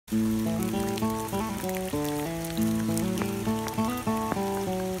Hopeful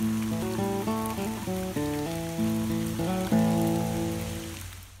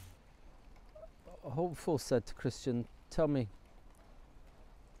said to Christian, tell me,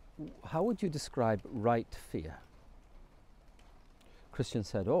 how would you describe right fear? Christian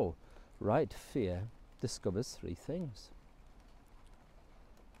said, oh, right fear discovers three things.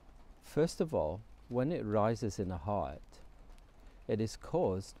 First of all, when it rises in a heart, it is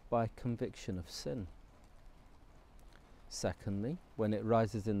caused by conviction of sin. Secondly, when it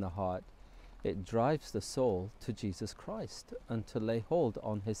rises in the heart, it drives the soul to Jesus Christ and to lay hold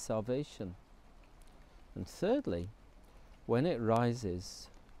on his salvation. And thirdly, when it rises,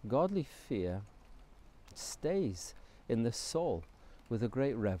 godly fear stays in the soul with a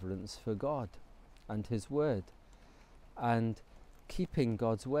great reverence for God and his word, and keeping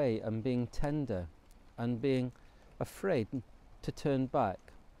God's way and being tender and being afraid to turn back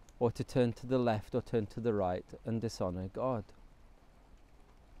or to turn to the left or turn to the right and dishonor God.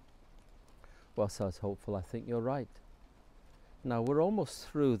 Well, so I was hopeful, I think you're right. Now we're almost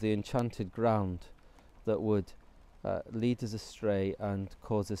through the enchanted ground that would lead us astray and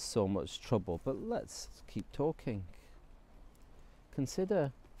cause us so much trouble, but let's keep talking.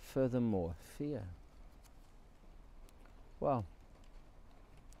 Consider furthermore fear. Well,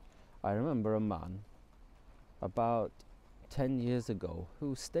 I remember a man about 10 years ago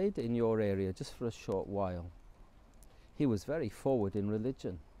who stayed in your area just for a short while. He was very forward in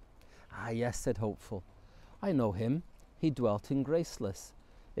religion. Ah, yes, said Hopeful. I know him. He dwelt in Graceless.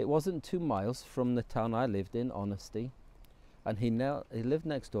 It wasn't 2 miles from the town I lived in, Honesty, and he lived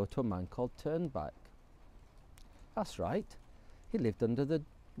next door to a man called Turnback. That's right. He lived under the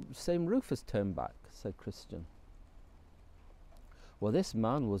same roof as Turnback, said Christian. Well, this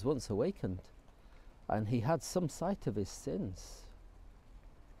man was once awakened, and he had some sight of his sins.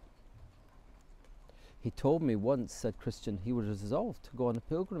 He told me once, said Christian, he was resolved to go on a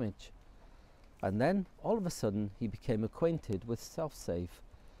pilgrimage. And then, all of a sudden, he became acquainted with self-save,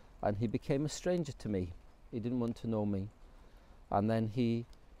 and he became a stranger to me. He didn't want to know me. And then he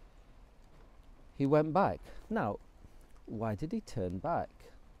went back. Now, why did he turn back?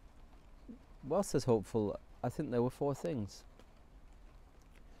 Well, says Hopeful, I think there were 4 things.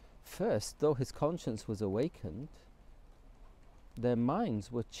 First, though his conscience was awakened, their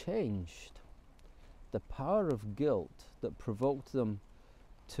minds were changed. The power of guilt that provoked them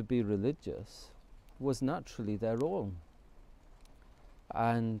to be religious was naturally their own.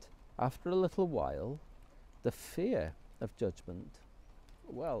 And after a little while, the fear of judgment,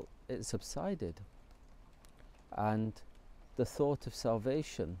 well, it subsided. And the thought of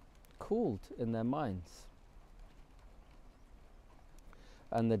salvation cooled in their minds.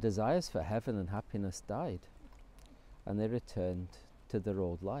 And the desires for heaven and happiness died, and they returned to their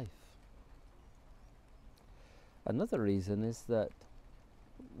old life. Another reason is that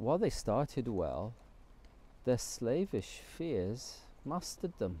while they started well, their slavish fears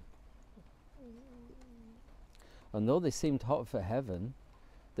mastered them. And though they seemed hot for heaven,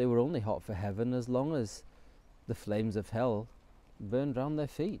 they were only hot for heaven as long as the flames of hell burned round their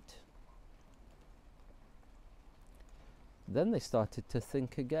feet. Then they started to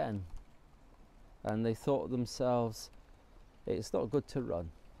think again, and they thought to themselves, it's not good to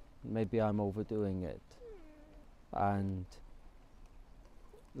run, maybe I'm overdoing it, and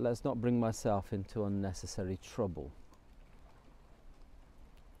let's not bring myself into unnecessary trouble.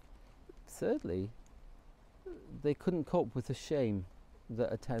 Thirdly, they couldn't cope with the shame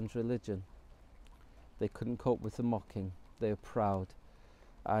that attends religion. They couldn't cope with the mocking. They were proud,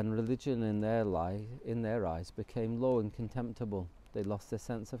 and religion in their eyes became low and contemptible. They lost their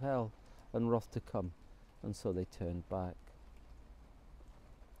sense of hell and wrath to come, and so they turned back.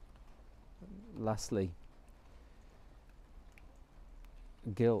 Lastly,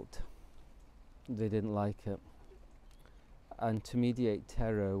 guilt. They didn't like it, and to mediate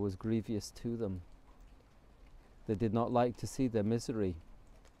terror was grievous to them. They did not like to see their misery,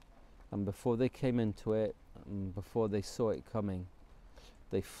 and before they came into it, and before they saw it coming,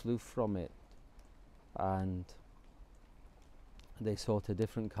 they flew from it, and they sought a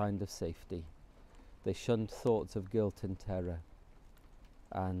different kind of safety. They shunned thoughts of guilt and terror,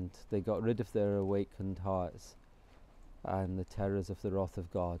 and they got rid of their awakened hearts and the terrors of the wrath of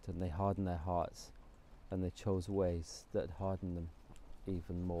God, and they hardened their hearts, and they chose ways that hardened them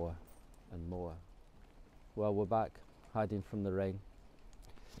even more and more. Well, we're back, hiding from the rain.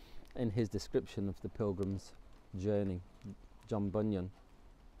 In his description of the pilgrim's journey, John Bunyan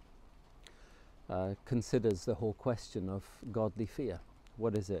considers the whole question of godly fear.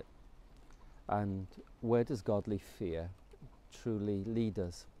 What is it? And where does godly fear truly lead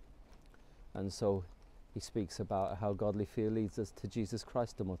us? And so he speaks about how godly fear leads us to Jesus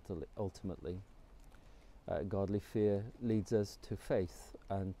Christ ultimately. Godly fear leads us to faith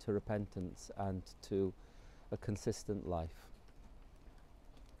and to repentance and to a consistent life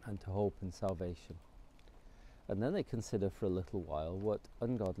and to hope and salvation. And then they consider for a little while what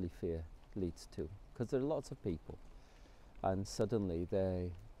ungodly fear leads to, because there are lots of people, and suddenly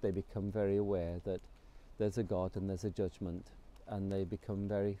they become very aware that there's a God and there's a judgment, and they become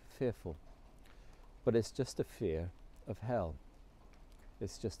very fearful. But it's just a fear of hell.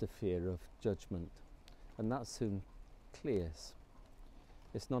 It's just a fear of judgment. And that soon clears.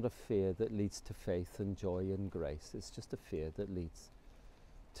 It's not a fear that leads to faith and joy and grace. It's just a fear that leads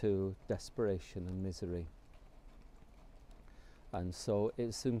to desperation and misery. And so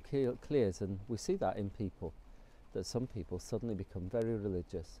it soon clears, and we see that in people, that some people suddenly become very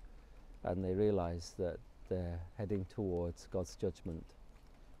religious and they realize that they're heading towards God's judgment.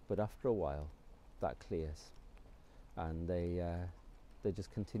 But after a while, that clears, and they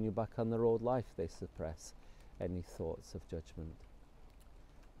just continue back on their old life. They suppress any thoughts of judgment.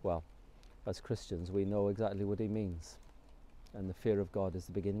 Well, as Christians, we know exactly what he means, and the fear of God is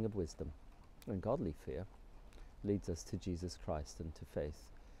the beginning of wisdom, and godly fear leads us to Jesus Christ and to faith,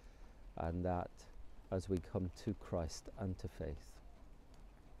 and that as we come to Christ and to faith,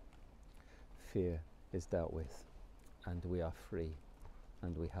 fear is dealt with, and we are free,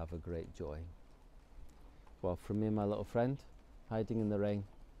 and we have a great joy. Well, from me and my little friend, hiding in the rain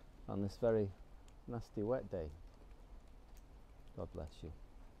on this very nasty wet day, God bless you.